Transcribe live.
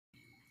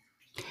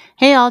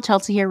Hey y'all,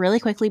 Chelsea here. Really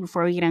quickly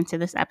before we get into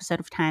this episode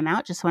of Time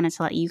Out, just wanted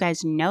to let you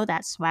guys know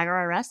that Swagger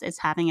R Us is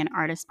having an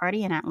artist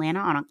party in Atlanta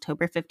on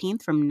October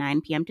 15th from 9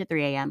 p.m. to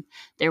 3 a.m.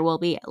 There will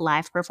be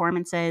live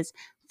performances,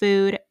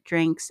 food,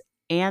 drinks,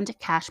 and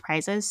cash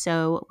prizes.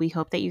 So we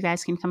hope that you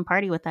guys can come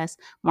party with us.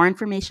 More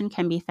information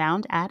can be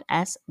found at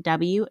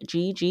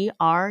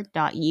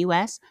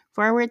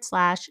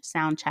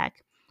swggr.us/soundcheck.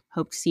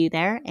 Hope to see you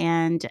there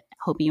and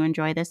hope you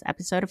enjoy this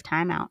episode of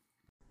Time Out.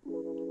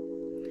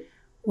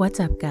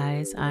 What's up,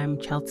 guys? I'm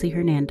Chelsea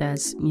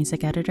Hernandez,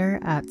 music editor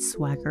at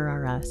Swagger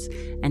R Us,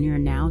 and you're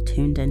now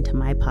tuned into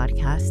my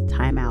podcast,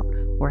 Time Out,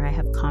 where I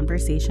have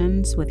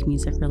conversations with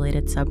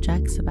music-related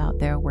subjects about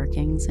their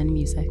workings in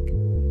music.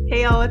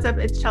 Hey y'all, what's up?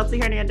 It's Chelsea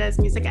Hernandez,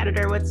 music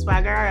editor with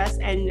Swagger R Us,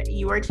 and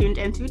you are tuned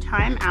into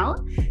Time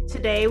Out.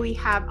 Today we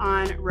have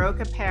on Ro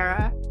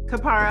Capara.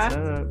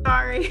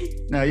 Sorry.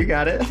 No, you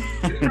got it.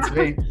 It's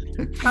me.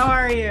 How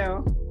are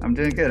you? I'm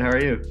doing good. How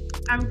are you?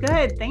 I'm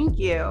good, thank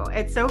you.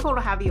 It's so cool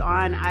to have you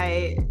on.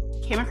 I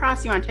came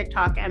across you on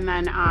TikTok, and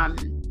then I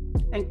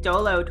think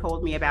Dolo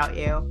told me about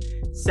you.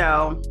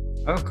 So.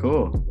 Oh,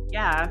 cool.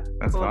 Yeah.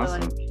 That's cool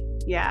awesome.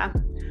 Yeah.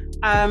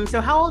 So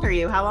how old are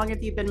you? How long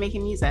have you been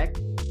making music?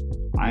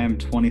 I am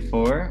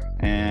 24,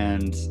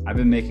 and I've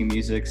been making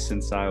music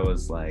since I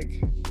was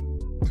like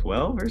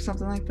 12 or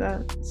something like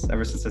that.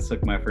 Ever since I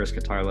took my first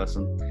guitar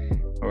lesson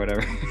or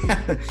whatever.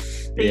 So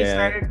you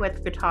started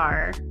with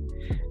guitar.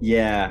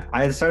 Yeah,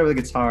 I had started with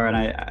guitar, and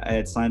I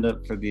had signed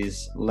up for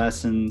these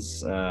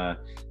lessons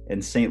in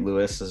St.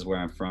 Louis is where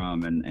I'm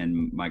from,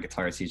 and my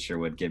guitar teacher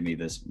would give me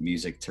this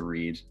music to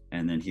read,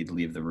 and then he'd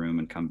leave the room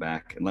and come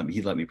back and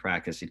he'd let me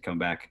practice. He'd come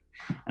back,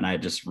 and I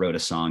just wrote a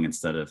song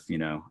instead of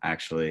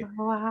actually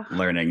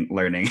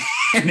learning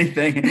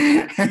anything.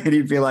 And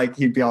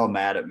he'd be all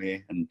mad at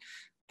me, and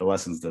the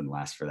lessons didn't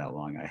last for that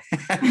long.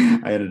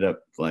 I ended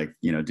up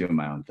doing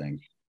my own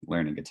thing,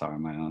 learning guitar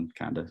on my own,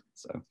 kind of.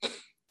 So.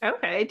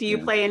 Okay. Do you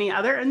play any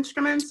other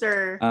instruments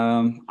or?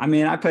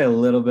 I play a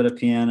little bit of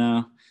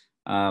piano.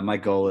 My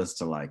goal is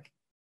to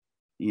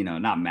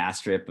not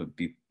master it, but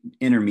be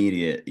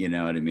intermediate, you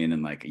know what I mean,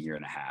 in like a year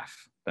and a half.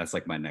 That's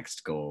like my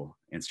next goal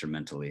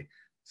instrumentally.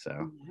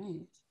 So.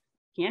 Nice.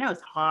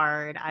 Piano's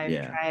hard.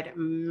 I've tried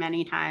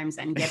many times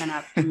and given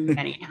up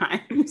many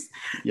times.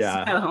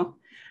 Yeah. So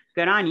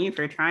good on you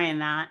for trying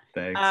that.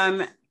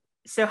 Thanks.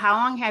 So how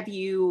long have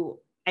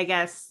you, I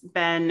guess,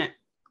 been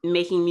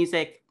making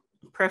music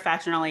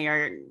professionally,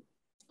 or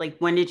like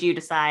when did you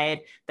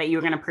decide that you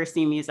were going to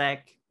pursue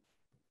music?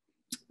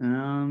 I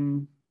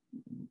don't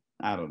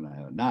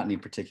know, not any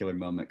particular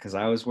moment, because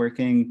I was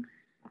working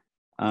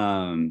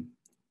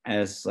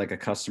as like a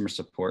customer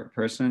support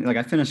person. Like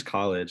I finished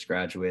college,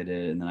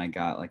 graduated, and then I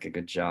got like a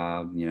good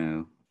job,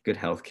 good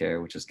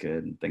healthcare, which is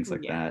good, and things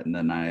like that. And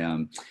then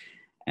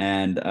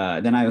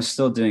then I was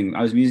still doing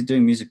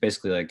music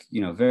basically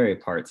very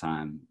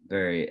part-time,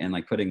 and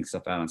like putting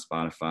stuff out on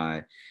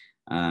Spotify.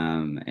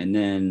 And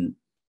then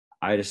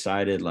I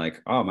decided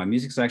my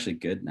music's actually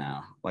good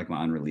now, like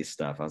my unreleased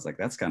stuff. I was like,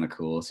 that's kind of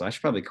cool. So I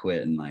should probably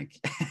quit and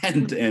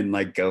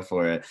and go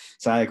for it.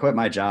 So I quit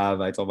my job.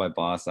 I told my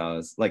boss, I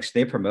was like,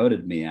 they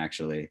promoted me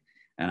actually.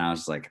 And I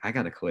was like, I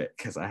got to quit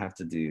because I have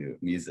to do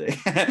music.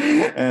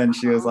 And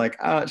she was like,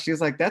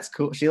 that's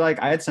cool.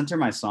 I had sent her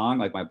my song,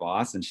 like my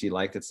boss, and she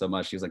liked it so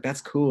much. She was like,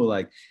 that's cool.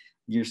 Like,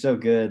 you're so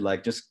good.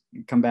 Like, just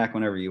come back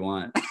whenever you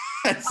want.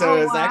 So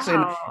it was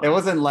actually, it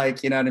wasn't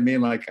like, you know what I mean?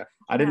 Like,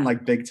 I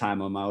didn't big time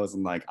them. I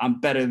wasn't like, I'm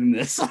better than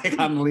this. Like,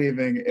 I'm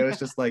leaving. It was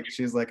just like,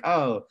 she was like,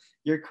 oh,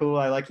 you're cool.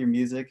 I like your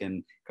music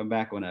and come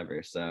back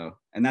whenever. So,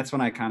 and that's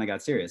when I kind of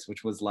got serious,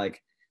 which was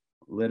like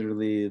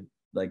literally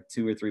like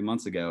 2 or 3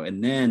 months ago.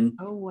 And then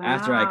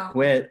after I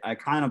quit, I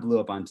kind of blew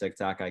up on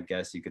TikTok, I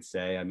guess you could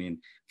say. I mean,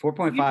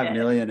 4.5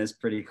 million is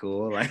pretty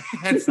cool. Like,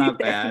 it's not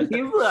bad.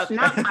 You blew up,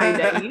 not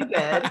kind of, you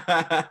did.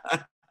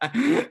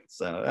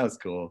 So that was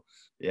cool.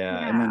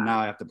 Yeah. And then now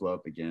I have to blow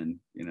up again.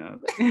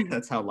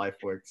 That's how life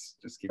works.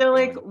 Just keep so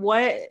going.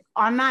 what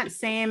on that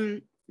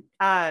same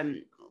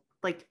line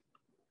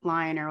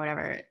or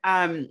whatever,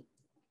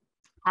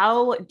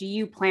 how do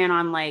you plan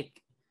on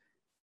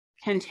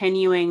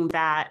continuing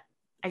that,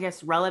 I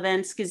guess,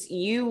 relevance? Because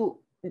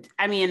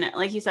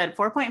like you said,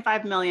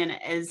 4.5 million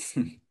is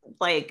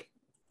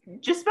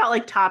just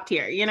about top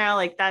tier,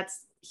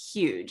 that's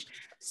huge.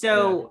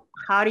 So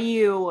how do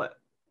you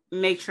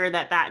make sure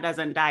that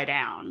doesn't die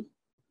down?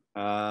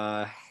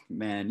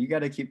 Man, you got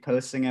to keep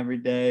posting every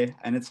day,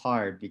 and it's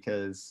hard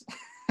because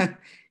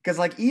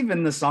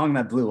even the song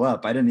that blew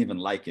up, I didn't even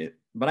like it,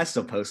 but I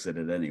still posted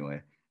it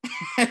anyway.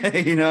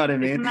 You know what I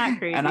mean? Isn't that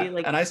crazy?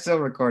 And I still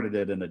recorded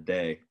it in a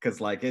day because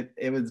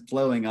it was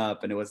blowing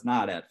up, and it was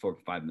not at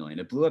 4.5 million.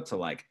 It blew up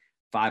to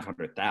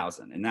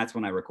 500,000, and that's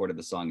when I recorded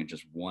the song in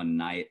just one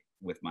night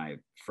with my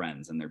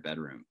friends in their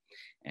bedroom,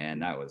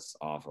 and that was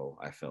awful.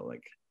 I felt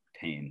like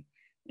pain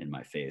in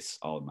my face,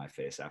 all of my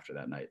face after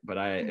that night. But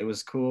it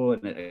was cool,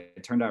 and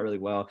it turned out really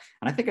well.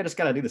 And I think I just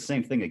got to do the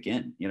same thing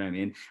again. You know what I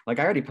mean? Like,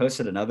 I already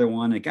posted another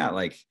one. It got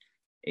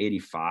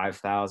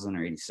 85,000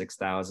 or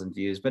 86,000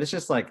 views, but it's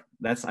just like,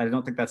 I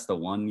don't think that's the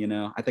one, you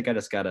know. I think I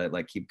just gotta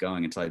like keep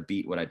going until I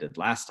beat what I did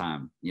last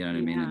time, you know what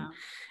I mean? And,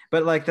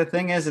 but like the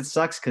thing is, it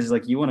sucks because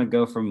like you want to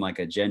go from like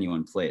a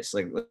genuine place,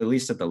 like at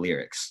least at the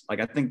lyrics.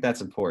 Like I think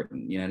that's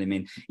important, you know what I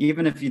mean?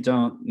 Even if you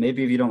don't,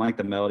 maybe if you don't like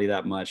the melody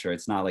that much, or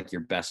it's not like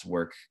your best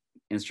work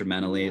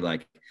instrumentally,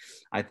 like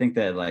I think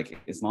that like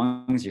as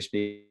long as you're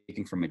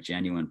speaking from a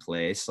genuine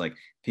place, like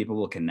people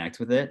will connect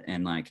with it.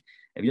 And like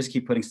if you just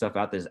keep putting stuff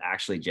out that's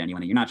actually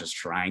genuine and you're not just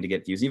trying to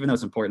get views, even though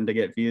it's important to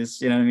get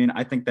views, you know what I mean?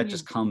 I think that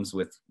just comes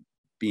with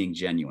being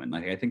genuine.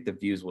 Like I think the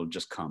views will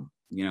just come,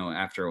 you know,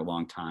 after a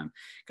long time.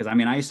 Because I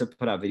mean, I used to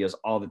put out videos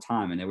all the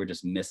time and they were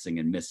just missing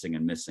and missing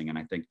and missing. And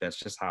I think that's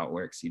just how it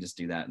works. You just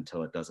do that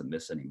until it doesn't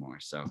miss anymore.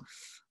 So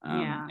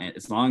and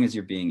as long as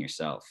you're being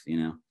yourself, you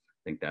know, I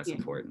think that's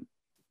important.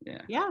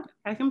 Yeah,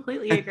 I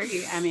completely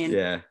agree. I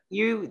mean,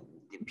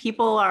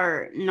 people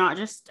are not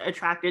just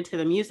attracted to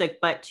the music,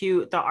 but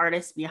to the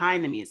artists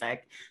behind the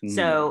music.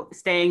 So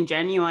staying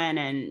genuine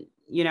and,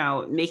 you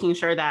know, making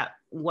sure that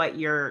what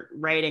you're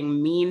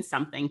writing means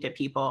something to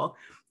people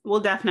will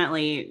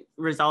definitely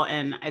result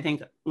in, I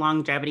think,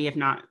 longevity, if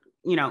not,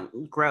 you know,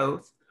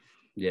 growth.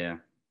 Yeah.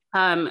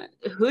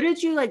 Who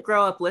did you like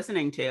grow up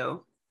listening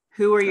to?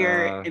 Who were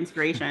your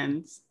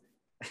inspirations?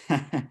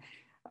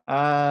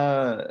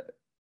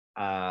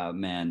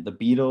 Man, the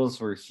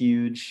Beatles were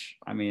huge.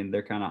 I mean,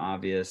 they're kind of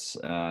obvious.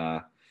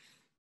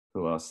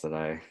 Who else do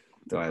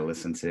I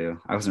listen to?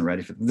 I wasn't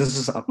ready for this.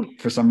 Is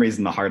for some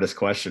reason the hardest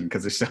question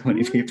because there's so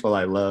many people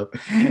I love.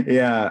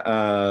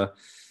 I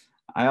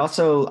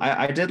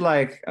did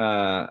like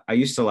I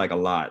used to like a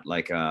lot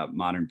like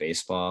Modern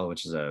Baseball,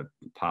 which is a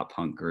pop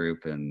punk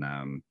group, and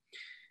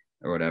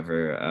or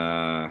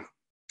whatever.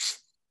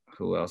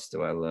 Who else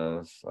do I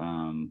love?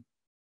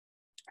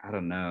 I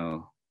don't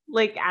know.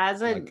 Like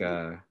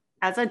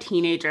as a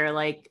teenager,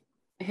 like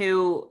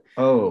who?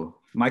 Oh,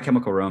 My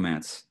Chemical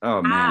Romance.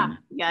 Oh man.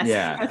 Yes.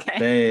 Yeah.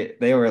 Okay.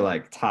 They were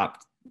like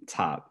top,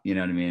 you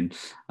know what I mean?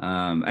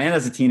 And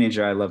as a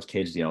teenager, I loved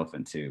Cage the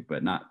Elephant too,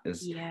 but not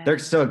as they're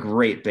still a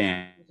great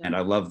band. And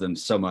I love them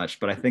so much,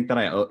 but I think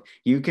that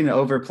you can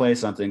overplay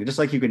something, just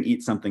like you can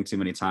eat something too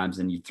many times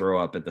and you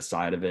throw up at the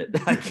side of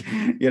it. Like,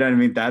 you know what I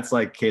mean? That's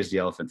like Cage the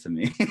Elephant to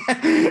me.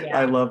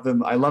 I love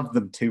them. I love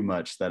them too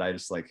much that I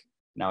just like,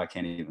 now I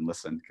can't even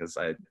listen because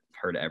I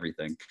heard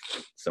everything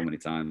so many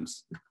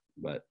times.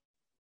 But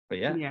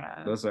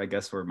yeah, those I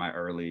guess were my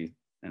early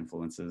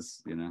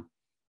influences, you know.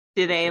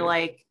 Do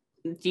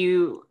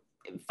you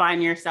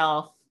find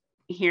yourself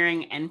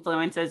hearing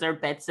influences or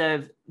bits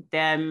of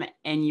them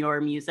in your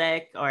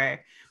music or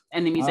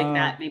in the music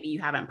that maybe you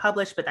haven't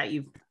published but that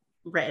you've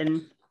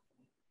written?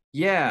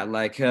 Yeah,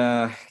 like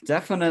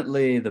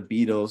definitely the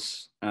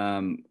Beatles.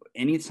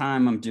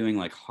 Anytime I'm doing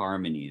like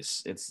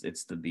harmonies, it's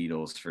the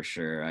Beatles for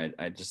sure.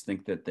 I just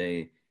think that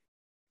they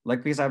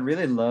like, because I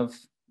really love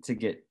to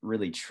get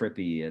really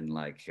trippy and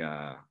like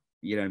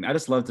you know what I mean? I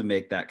just love to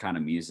make that kind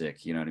of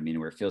music, you know what I mean,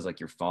 where it feels like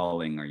you're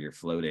falling or you're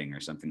floating or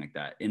something like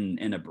that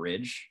in a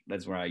bridge.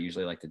 That's where I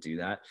usually like to do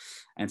that.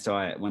 And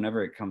so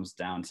whenever it comes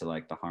down to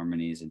like the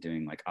harmonies and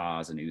doing like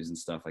ahs and oohs and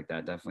stuff like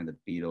that, definitely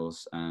the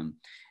Beatles.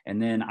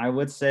 And then I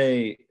would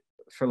say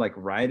for like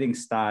writing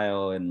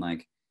style and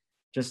like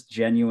just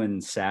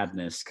genuine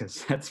sadness,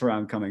 because that's where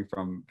I'm coming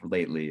from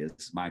lately,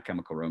 is My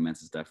Chemical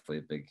Romance is definitely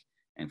a big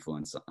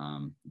influence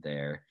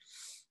there.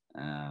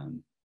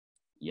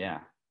 Yeah.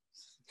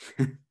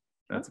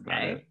 That's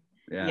about it.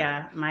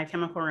 Yeah, My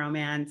Chemical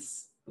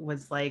Romance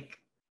was like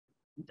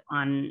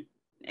in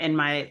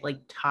my like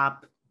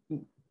top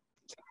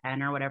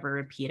 10 or whatever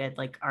repeated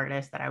like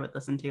artists that I would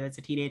listen to as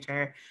a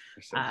teenager.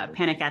 So cool.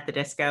 Panic at the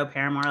Disco,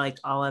 Paramore, like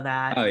all of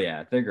that. Oh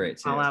yeah, they're great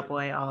too. Fall Out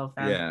Boy, all of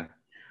them.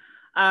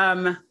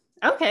 Yeah.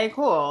 Okay,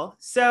 cool.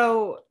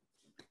 So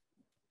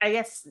I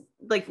guess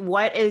like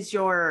what is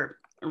your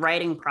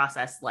writing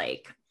process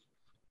like?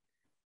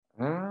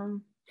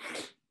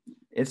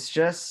 It's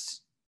just,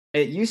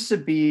 it used to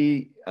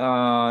be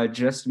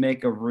just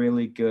make a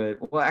really good,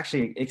 well,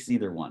 actually it's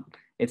either one.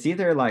 It's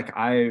either like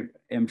I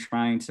am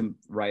trying to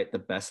write the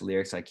best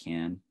lyrics I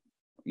can,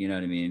 you know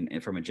what I mean,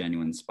 and from a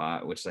genuine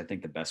spot, which is I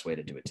think the best way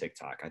to do a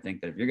TikTok. I think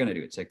that if you're going to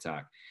do a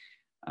TikTok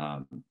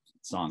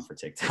song for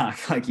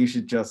TikTok, like you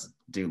should just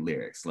do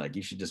lyrics. Like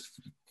you should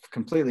just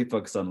completely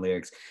focus on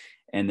lyrics,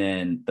 and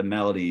then the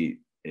melody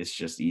is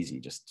just easy.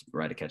 Just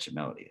write a catchy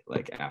melody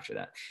like after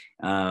that.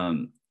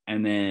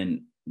 And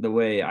then the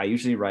way I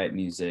usually write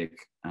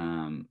music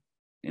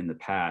in the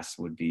past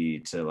would be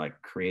to like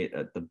create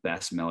the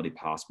best melody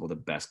possible, the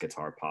best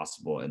guitar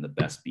possible, and the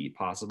best beat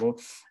possible,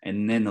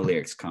 and then the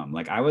lyrics come.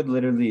 Like I would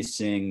literally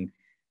sing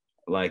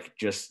like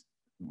just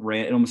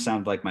it almost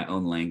sounded like my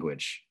own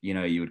language, you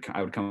know.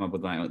 I would come up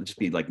with my own, just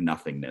be like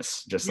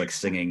nothingness, just like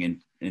singing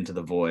into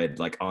the void,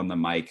 like on the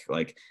mic,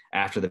 like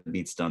after the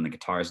beat's done, the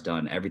guitar's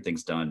done,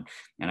 everything's done,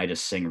 and I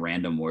just sing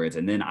random words,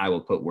 and then I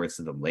will put words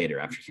to them later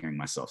after hearing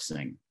myself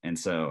sing, and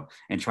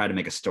try to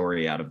make a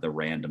story out of the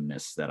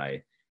randomness that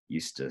I,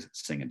 used to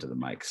sing into the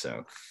mic.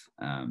 So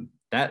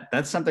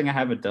that's something I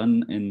haven't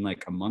done in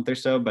like a month or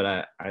so,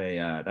 but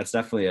I that's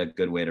definitely a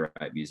good way to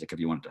write music if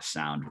you want it to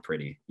sound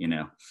pretty,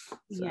 So.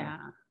 Yeah.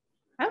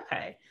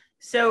 Okay.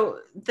 So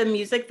the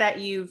music that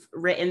you've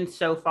written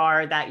so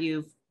far that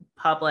you've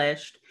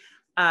published,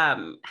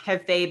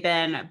 have they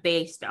been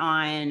based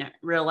on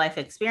real life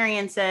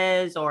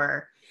experiences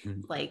or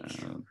like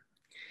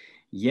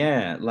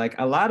yeah, like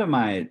a lot of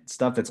my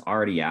stuff that's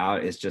already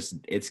out is just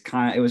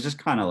it was just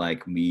kind of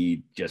like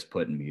me just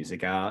putting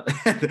music out.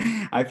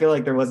 I feel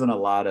like there wasn't a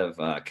lot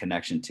of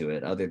connection to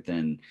it other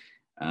than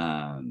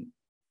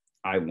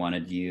I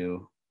Wanted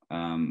You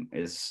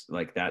is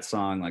like that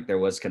song. Like there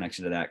was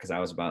connection to that because I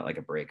was about like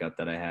a breakup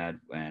that I had,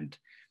 and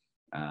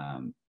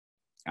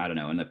I don't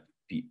know, and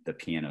the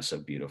piano's so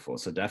beautiful.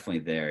 So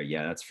definitely there.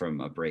 Yeah, that's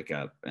from a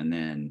breakup. And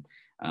then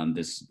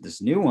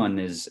this new one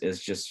is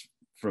just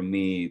from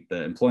me,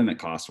 the employment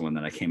cost one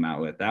that I came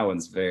out with. That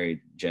one's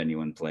very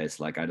genuine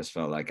place. Like I just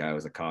felt like I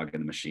was a cog in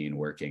the machine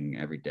working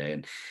every day.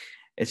 And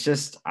it's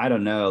just, I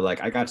don't know,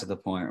 like I got to the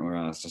point where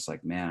I was just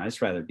like, man, I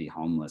just rather be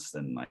homeless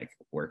than like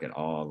work at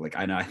all. Like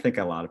I know, I think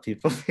a lot of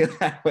people feel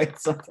that way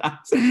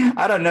sometimes.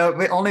 I don't know,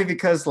 but only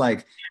because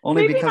maybe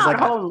not like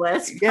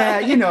homeless. yeah,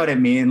 you know what I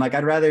mean? Like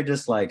I'd rather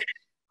just like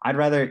I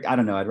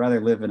don't know, I'd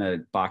rather live in a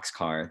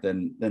boxcar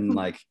than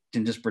like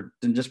than just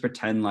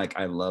pretend like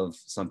I love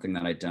something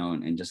that I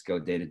don't and just go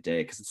day to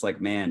day. Cause it's like,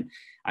 man,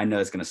 I know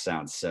it's gonna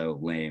sound so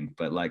lame,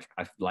 but like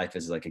life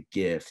is like a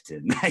gift,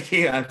 and like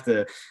you have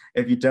to,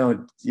 if you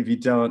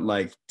don't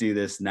like do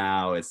this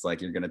now, it's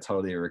like you're gonna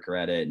totally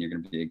regret it, and you're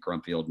gonna be a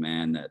grumpy old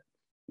man that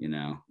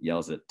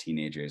yells at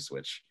teenagers,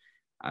 which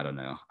I don't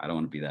know. I don't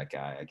want to be that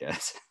guy, I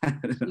guess.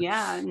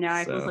 Yeah, no,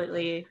 I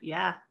completely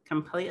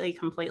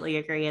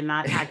agree. And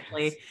that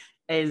actually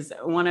is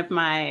one of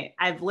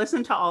I've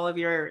listened to all of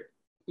your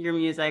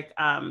music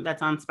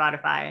that's on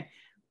Spotify,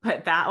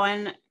 but that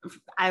one,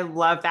 I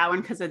love that one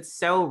because it's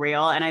so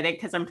real. And I think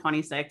because I'm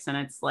 26 and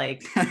it's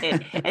like,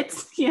 it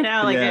hits,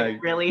 like Yeah.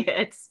 it really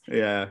hits.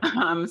 Yeah.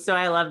 So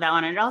I love that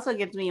one. And it also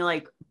gives me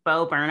like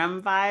Bo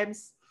Burnham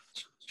vibes.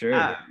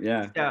 Sure.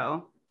 Yeah.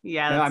 So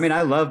yeah. No, I mean,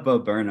 I love Bo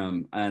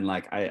Burnham, and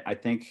like I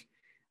think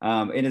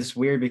it is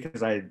weird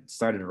because I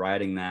started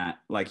writing that,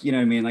 like, you know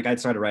what I mean? Like I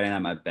started writing that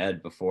in my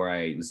bed before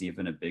I was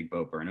even a big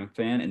Bo Burnham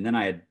fan. And then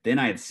I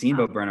had seen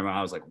Bo Burnham, and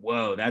I was like,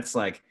 whoa, that's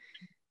like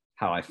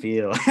how I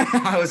feel.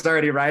 I was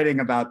already writing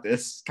about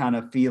this kind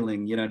of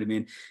feeling, you know what I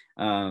mean?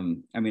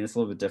 I mean, it's a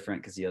little bit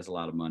different because he has a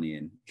lot of money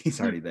and he's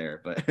already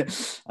there,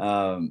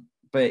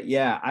 but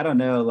yeah, I don't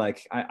know.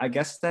 Like, I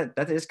guess that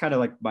is kind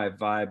of like my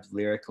vibe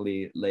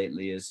lyrically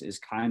lately is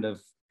kind of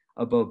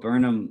a Bo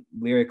Burnham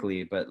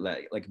lyrically, but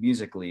like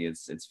musically,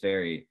 it's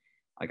very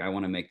like I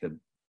want to make the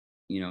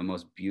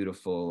most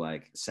beautiful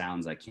like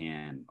sounds I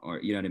can, or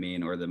you know what I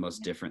mean, or the most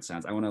different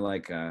sounds. I want to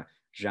like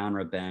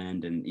genre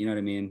bend, and you know what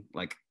I mean.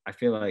 Like I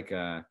feel like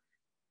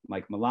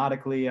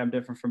melodically I'm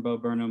different from Bo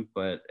Burnham,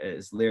 but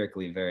it's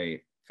lyrically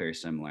very very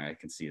similar. I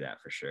can see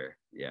that for sure.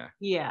 Yeah.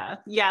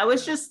 It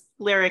was just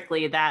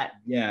lyrically that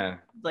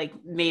like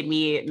made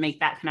me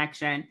make that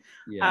connection.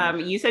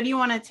 You said you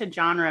wanted to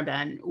genre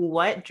bend.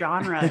 What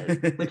genres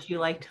would you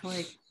like to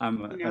like?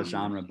 I'm a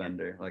genre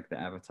bender, like the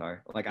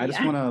Avatar. Like I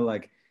just want to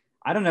like,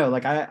 I don't know,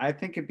 like I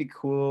think it'd be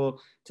cool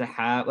to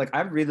have, like,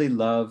 I really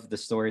love The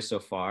Story So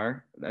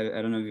Far. I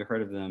don't know if you've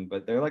heard of them,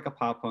 but they're like a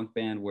pop punk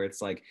band where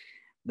it's like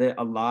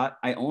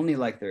I only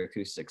like their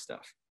acoustic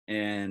stuff.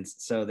 And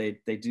so they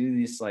do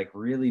these like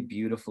really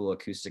beautiful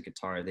acoustic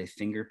guitar. They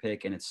finger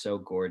pick, and it's so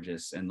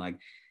gorgeous. And like,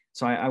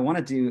 so I want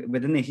to do,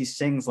 but then he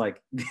sings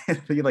like,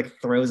 he like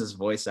throws his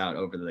voice out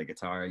over the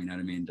guitar, you know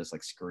what I mean? Just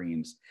like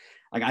screams.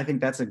 Like, I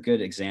think that's a good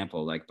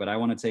example. Like, but I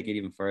want to take it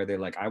even further.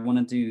 Like, I want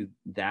to do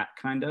that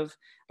kind of,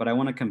 but I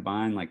want to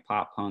combine like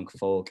pop punk,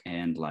 folk,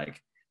 and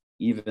like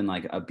even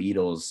like a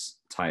Beatles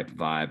type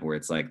vibe where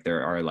it's like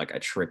there are like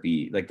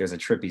there's a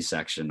trippy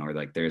section, or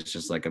like there's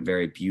just like a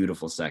very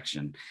beautiful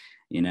section.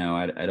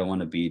 I don't want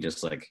to be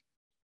just like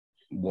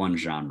one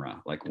genre,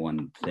 like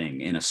one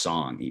thing in a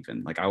song.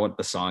 Even like I want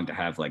the song to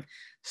have like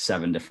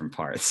 7 different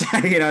parts.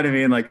 You know what I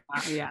mean? Like,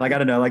 like I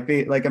don't know, like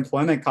the like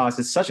Employment Cost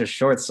is such a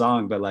short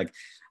song, but like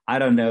I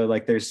don't know,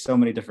 like there's so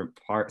many different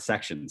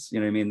sections.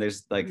 You know what I mean?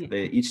 There's like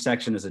each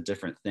section is a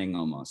different thing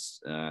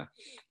almost.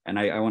 And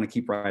I want to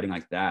keep writing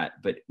like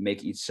that, but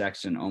make each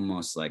section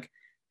almost like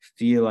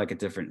feel like a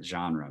different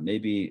genre.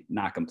 Maybe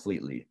not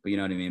completely, but you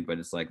know what I mean? But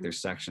it's like there's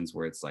sections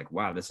where it's like,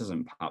 wow, this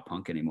isn't pop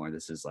punk anymore.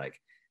 This is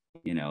like,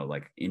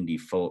 like indie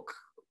folk,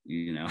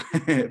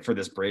 for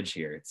this bridge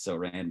here. It's so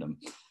random.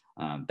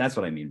 That's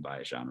what I mean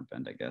by genre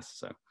bend, I guess.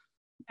 So.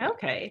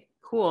 Okay,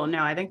 cool.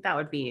 No, I think that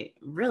would be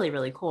really,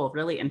 really cool.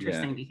 Really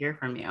interesting to hear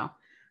from you.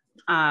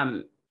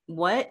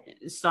 What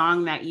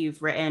song that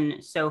you've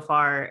written so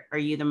far are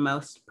you the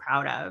most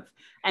proud of?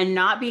 And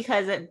not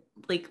because it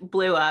like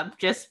blew up,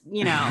 just,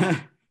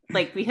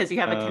 like because you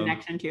have a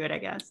connection to it, I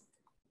guess.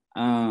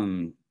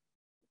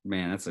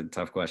 Man, that's a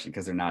tough question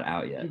because they're not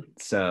out yet.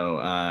 So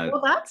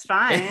Well, that's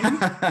fine.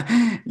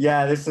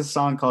 yeah, there's this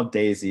song called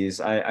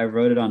Daisies. I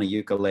wrote it on a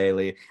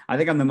ukulele. I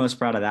think I'm the most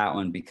proud of that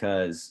one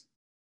because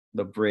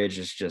the bridge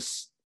is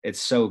just,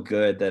 it's so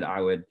good that I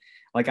would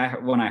like,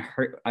 when I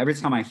heard, every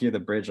time I hear the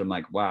bridge, I'm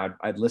like, wow,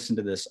 I'd listen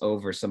to this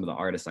over some of the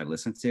artists I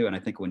listen to. And I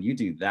think when you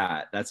do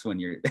that, that's when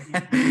you're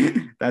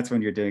that's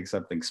when you're doing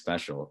something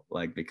special,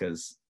 like,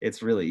 because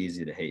it's really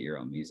easy to hate your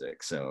own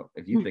music. So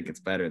if you think it's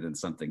better than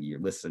something you're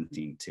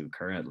listening to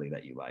currently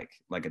that you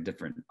like a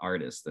different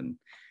artist, then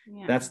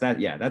that's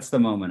the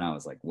moment I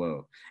was like,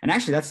 whoa. And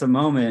actually that's the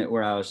moment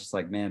where I was just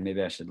like, man,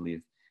 maybe I should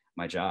leave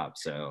my job.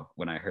 So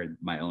when I heard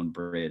my own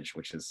bridge,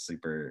 which is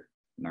super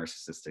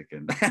narcissistic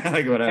and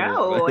like whatever,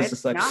 No, but it's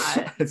just like, not.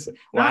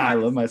 wow, Not I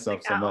love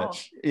myself narcissistic so at all.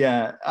 much.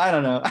 Yeah, I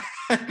don't know.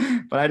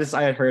 But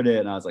I had heard it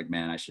and I was like,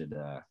 man, I should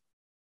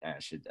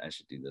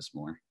do this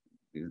more.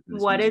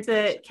 What is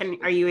it?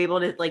 Are you able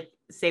to like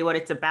say what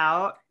it's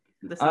about?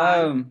 The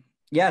song?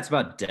 Yeah, it's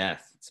about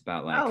death. It's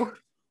about like, Oh,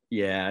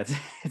 yeah,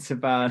 it's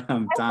about I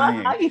love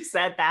dying. how you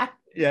said that.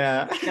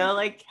 Yeah.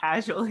 Like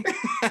casually.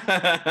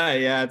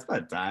 Yeah, it's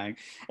about dying.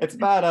 It's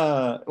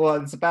about well,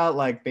 it's about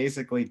like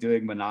basically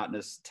doing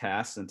monotonous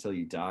tasks until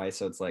you die.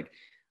 So it's like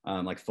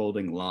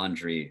folding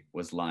laundry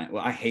was lying.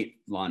 Well, I hate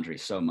laundry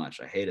so much.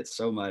 I hate it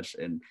so much.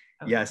 And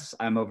yes,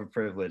 I'm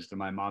overprivileged and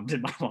my mom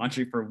did my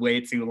laundry for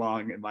way too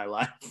long in my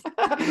life.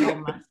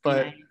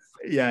 But nice.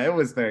 yeah, it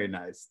was very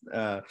nice.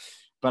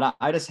 But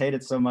I just hate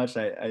it so much.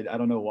 I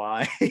don't know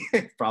why.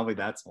 Probably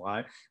that's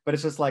why. But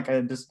it's just like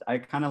I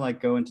kind of like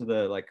go into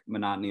the like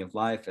monotony of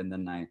life, and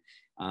then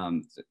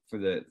for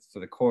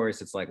the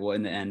chorus, it's like, well,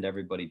 in the end,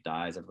 everybody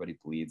dies, everybody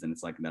bleeds, and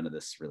it's like none of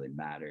this really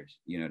mattered.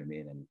 You know what I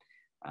mean?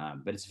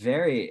 And but it's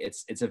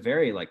a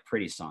very like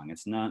pretty song.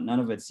 It's not, none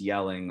of it's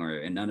yelling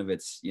and none of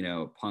it's, you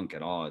know, punk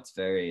at all. It's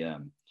very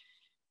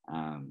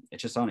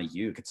it's just on a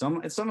uke. It's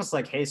almost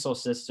like Hey Soul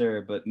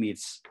Sister, but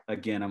meets,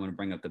 again, I'm going to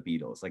bring up the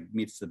Beatles, like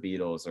meets the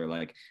Beatles, or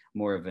like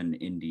more of an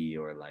indie,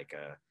 or like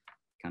a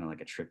kind of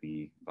like a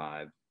trippy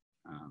vibe.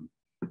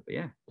 But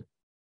yeah.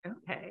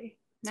 Okay,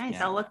 nice.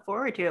 Yeah. I'll look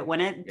forward to it.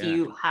 Do Yeah.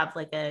 you have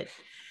like a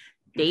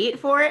date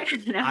for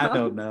it? No? I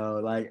don't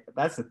know. Like,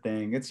 that's the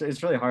thing. It's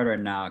really hard right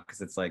now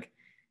because it's like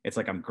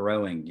I'm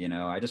growing, you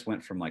know. I just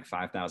went from like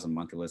 5,000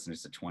 monthly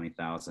listeners to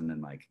 20,000 in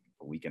like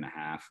a week and a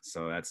half.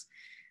 So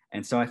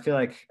I feel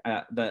like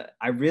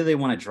I really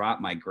want to drop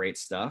my great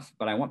stuff,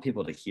 but I want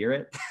people to hear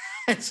it.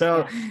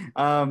 So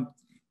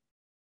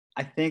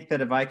I think that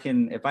if I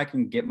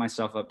can get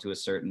myself up to a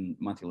certain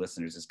monthly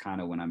listeners is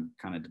kind of when I'm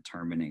kind of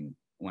determining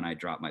when I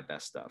drop my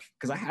best stuff.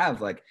 Because I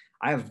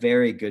have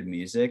very good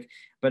music,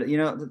 but you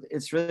know,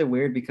 it's really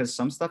weird because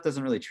some stuff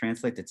doesn't really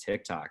translate to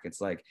TikTok.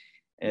 It's like,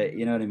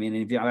 you know what I mean?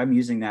 And I'm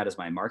using that as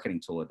my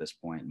marketing tool at this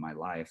point in my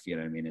life, you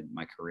know what I mean, in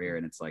my career.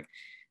 And it's like,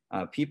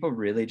 people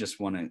really just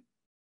want to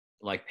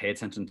like pay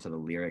attention to the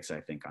lyrics,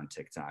 I think, on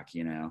TikTok,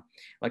 you know,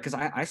 like, cause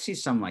I see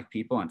some like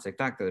people on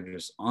TikTok that are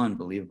just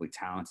unbelievably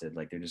talented.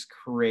 Like they're just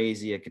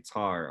crazy at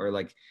guitar, or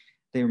like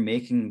they're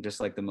making just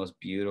like the most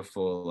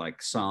beautiful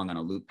like song on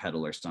a loop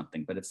pedal or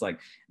something. But it's like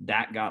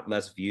that got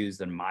less views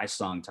than my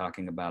song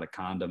talking about a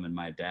condom and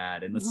my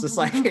dad. And it's just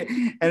like,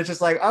 and it's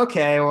just like,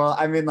 okay, well,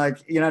 I mean,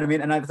 like, you know what I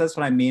mean? And that's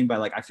what I mean by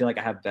like, I feel like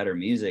I have better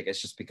music.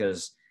 It's just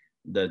because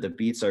the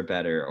beats are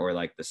better, or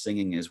like the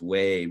singing is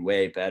way,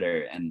 way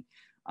better. And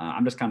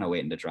I'm just kind of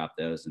waiting to drop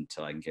those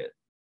until I can get,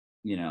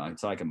 you know,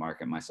 until I can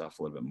market myself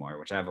a little bit more,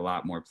 which I have a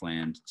lot more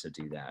planned to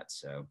do that.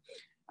 So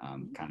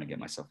kind of get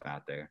myself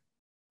out there.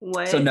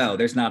 So no,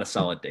 there's not a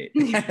solid date.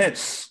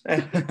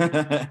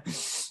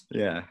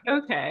 Yeah.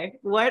 Okay.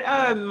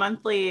 What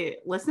monthly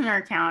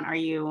listener count are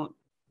you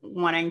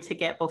wanting to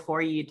get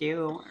before you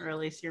do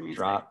release your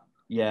music?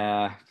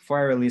 Yeah, before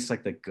I release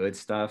like the good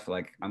stuff,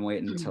 like I'm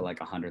waiting until like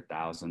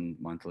 100,000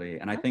 monthly.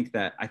 And I think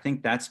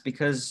that's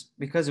because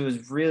it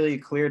was really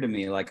clear to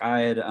me, like I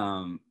had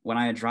when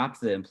I had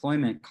dropped the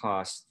employment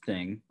cost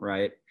thing,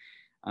 right?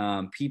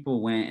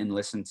 People went and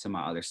listened to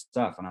my other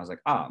stuff, and I was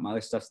like, oh, my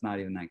other stuff's not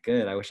even that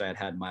good. I wish I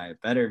had my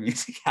better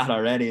music out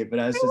already. But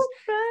I was just,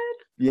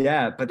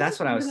 yeah, but that's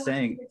what I was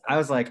saying. I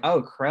was like,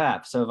 oh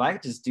crap. So if I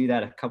could just do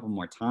that a couple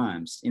more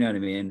times, you know what I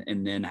mean?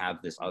 And then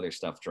have this other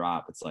stuff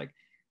drop, it's like,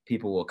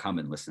 people will come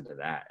and listen to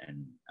that.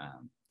 And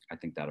I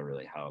think that'll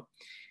really help.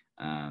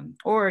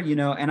 Or, you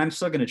know, and I'm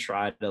still going to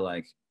try to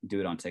like do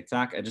it on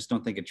TikTok. I just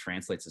don't think it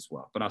translates as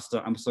well, but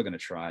I'm still going to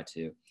try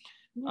to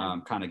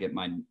kind of get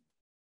my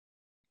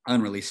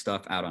unreleased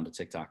stuff out onto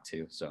TikTok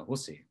too. So we'll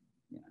see.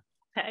 Yeah.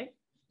 Okay,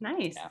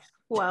 nice. Yeah.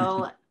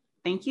 Well,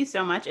 thank you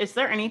so much. Is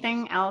there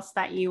anything else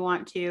that you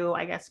want to,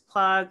 I guess,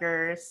 plug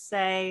or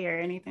say or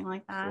anything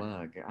like that?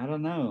 Plug? I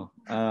don't know.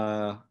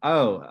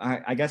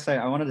 I guess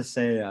I wanted to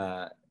say,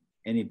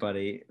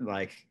 anybody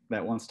like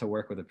that wants to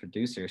work with a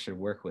producer should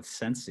work with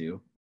Sensu.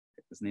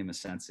 His name is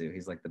Sensu.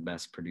 He's like the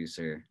best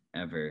producer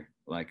ever,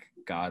 like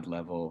God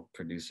level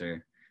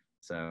producer.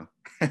 So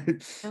I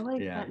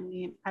like that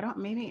name. I don't,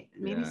 maybe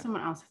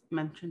someone else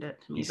mentioned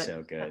it to me. He's but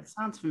so good. That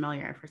sounds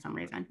familiar for some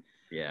reason.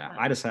 Yeah,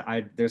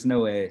 there's no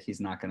way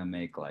he's not gonna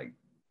make like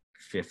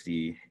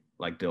 50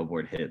 like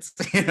Billboard hits,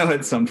 you know,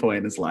 at some point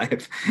in his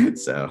life.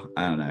 So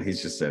I don't know.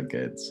 He's just so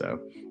good. So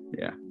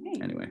yeah.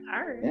 Anyway.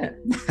 All right.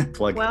 Yeah.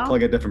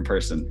 plug a different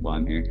person while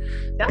I'm here.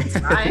 That's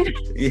fine.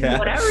 Yeah.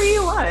 Whatever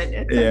you want.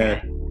 It's yeah.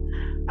 Okay.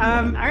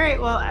 All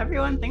right. Well,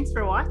 everyone, thanks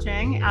for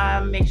watching.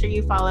 Make sure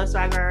you follow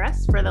Swagger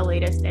RS for the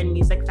latest in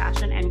music,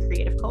 fashion, and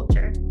creative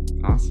culture.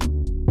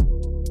 Awesome.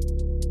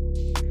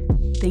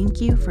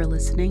 Thank you for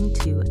listening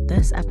to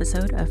this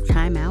episode of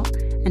Time Out,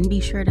 and be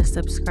sure to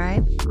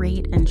subscribe,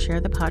 rate, and share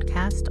the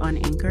podcast on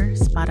Anchor,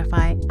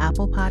 Spotify,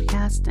 Apple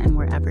Podcasts, and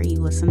wherever you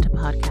listen to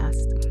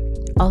podcasts.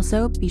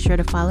 Also, be sure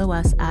to follow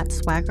us at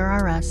Swagger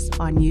RS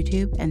on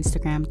YouTube,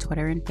 Instagram,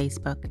 Twitter, and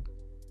Facebook.